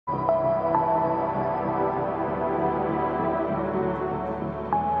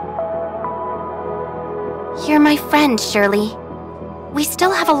You're my friend, Shirley. We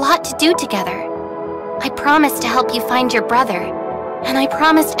still have a lot to do together. I promised to help you find your brother, and I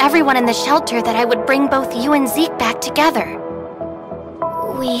promised everyone in the shelter that I would bring both you and Zeke back together.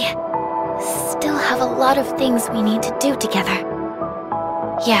 We still have a lot of things we need to do together.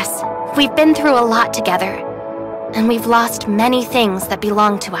 Yes, we've been through a lot together, and we've lost many things that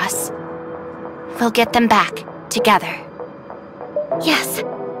belong to us. We'll get them back, together. Yes,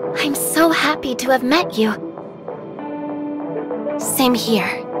 I'm so happy to have met you. Same here.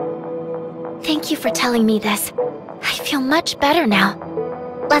 Thank you for telling me this. I feel much better now.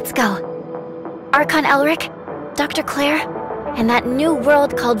 Let's go. Archon Elric, Dr. Claire, and that new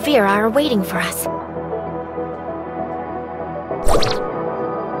world called Hier are waiting for us.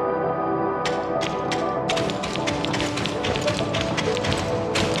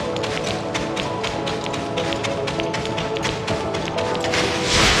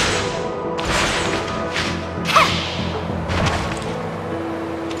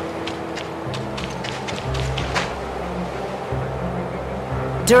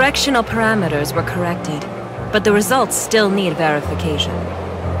 Directional parameters were corrected, but the results still need verification.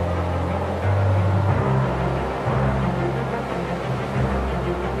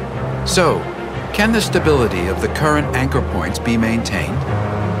 So, can the stability of the current anchor points be maintained?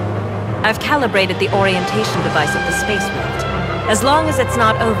 I've calibrated the orientation device of the space rift. As long as it's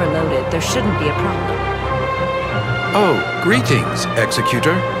not overloaded, there shouldn't be a problem. Oh, greetings,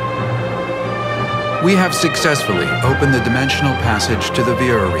 Executor. We have successfully opened the dimensional passage to the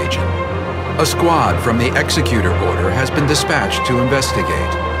Hier region. A squad from the Executor Order has been dispatched to investigate.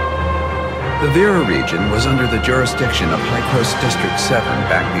 The Hier region was under the jurisdiction of High Coast District 7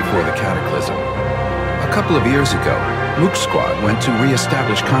 back before the Cataclysm. A couple of years ago, Mook's squad went to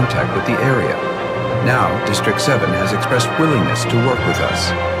re-establish contact with the area. Now, District 7 has expressed willingness to work with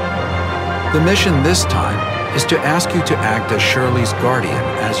us. The mission this time is to ask you to act as Shirley's guardian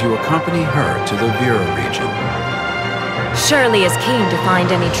as you accompany her to the Hier region. Shirley is keen to find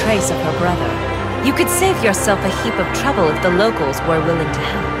any trace of her brother. You could save yourself a heap of trouble if the locals were willing to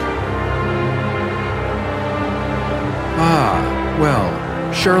help. Ah,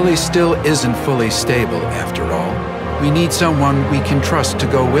 well, Shirley still isn't fully stable after all. We need someone we can trust to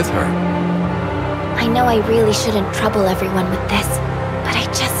go with her. I know I really shouldn't trouble everyone with this, but I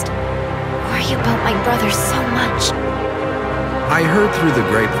just worry about my brother so much. I heard through the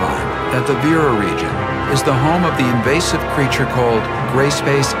grapevine that the Hier region is the home of the invasive creature called gray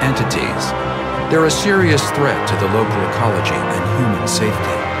space entities. They're a serious threat to the local ecology and human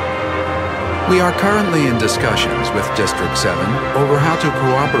safety. We are currently in discussions with District 7 over how to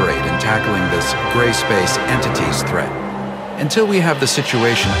cooperate in tackling this gray space entities threat. Until we have the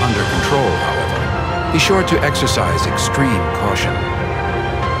situation under control, however, be sure to exercise extreme caution.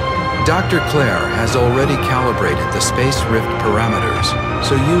 Dr. Claire has already calibrated the space rift parameters,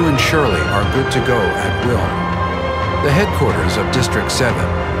 so you and Shirley are good to go at will. The headquarters of District 7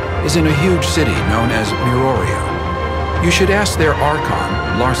 is in a huge city known as Miroria. You should ask their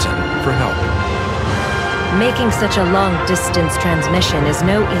Archon, Larson, for help. Making such a long-distance transmission is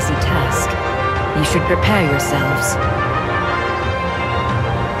no easy task. You should prepare yourselves.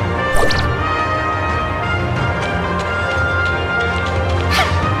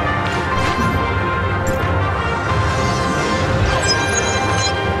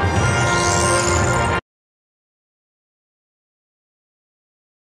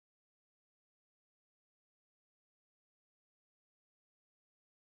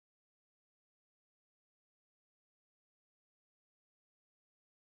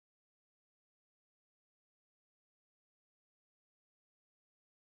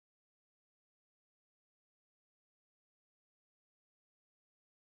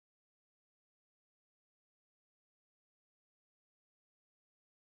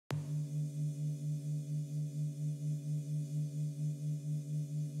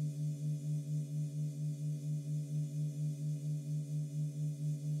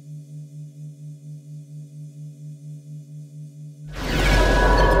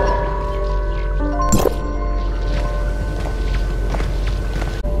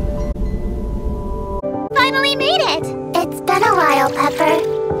 Finally made it! It's been a while, Pepper.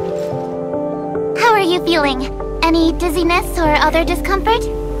 How are you feeling? Any dizziness or other discomfort?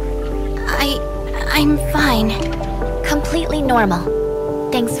 I'm fine. Completely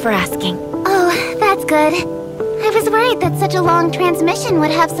normal. Thanks for asking. Oh, that's good. I was worried that such a long transmission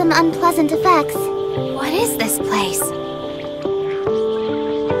would have some unpleasant effects. What is this place?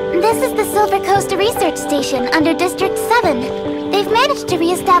 This is the Silver Coast Research Station under District 7. They've managed to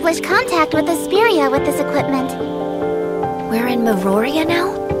re-establish contact with Asperia with this equipment. We're in Miroria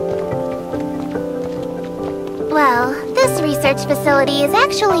now? Well, this research facility is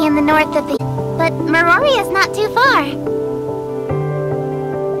actually in the north of the... But Mirori is not too far.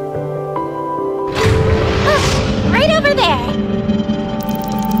 Look, right over there.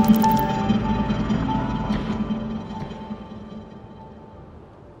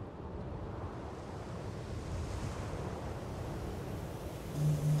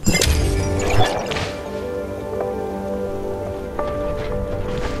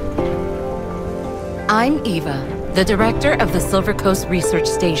 I'm Eva, the director of the Silver Coast Research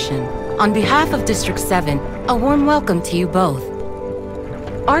Station. On behalf of District 7, a warm welcome to you both.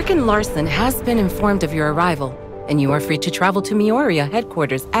 Arkin Larson has been informed of your arrival, and you are free to travel to Mioria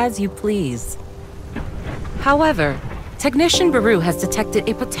headquarters as you please. However, Technician Baru has detected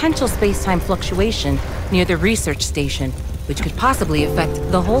a potential space-time fluctuation near the research station, which could possibly affect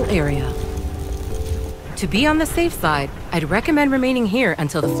the whole area. To be on the safe side, I'd recommend remaining here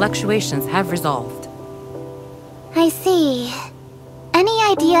until the fluctuations have resolved. I see. Any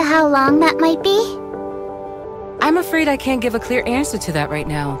idea how long that might be? I'm afraid I can't give a clear answer to that right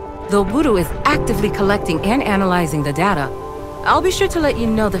now, though Buru is actively collecting and analyzing the data. I'll be sure to let you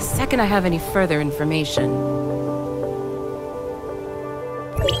know the second I have any further information.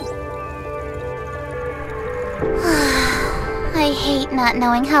 I hate not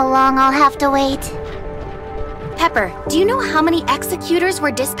knowing how long I'll have to wait. Pepper, do you know how many executors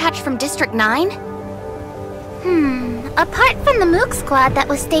were dispatched from District 9? Apart from the Mook squad that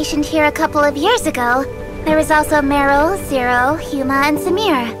was stationed here a couple of years ago, there was also Meryl, Zero, Huma, and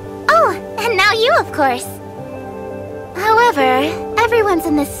Samir. Oh, and now you, of course. However, everyone's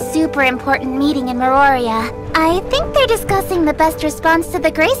in this super important meeting in Meroria. I think they're discussing the best response to the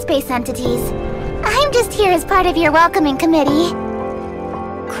gray space entities. I'm just here as part of your welcoming committee.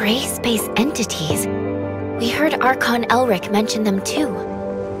 Gray space entities? We heard Archon Elric mention them too.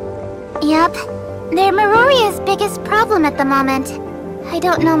 Yep. They're Meroria's biggest problem at the moment. I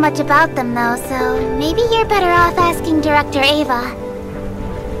don't know much about them though, so maybe you're better off asking Director Ava.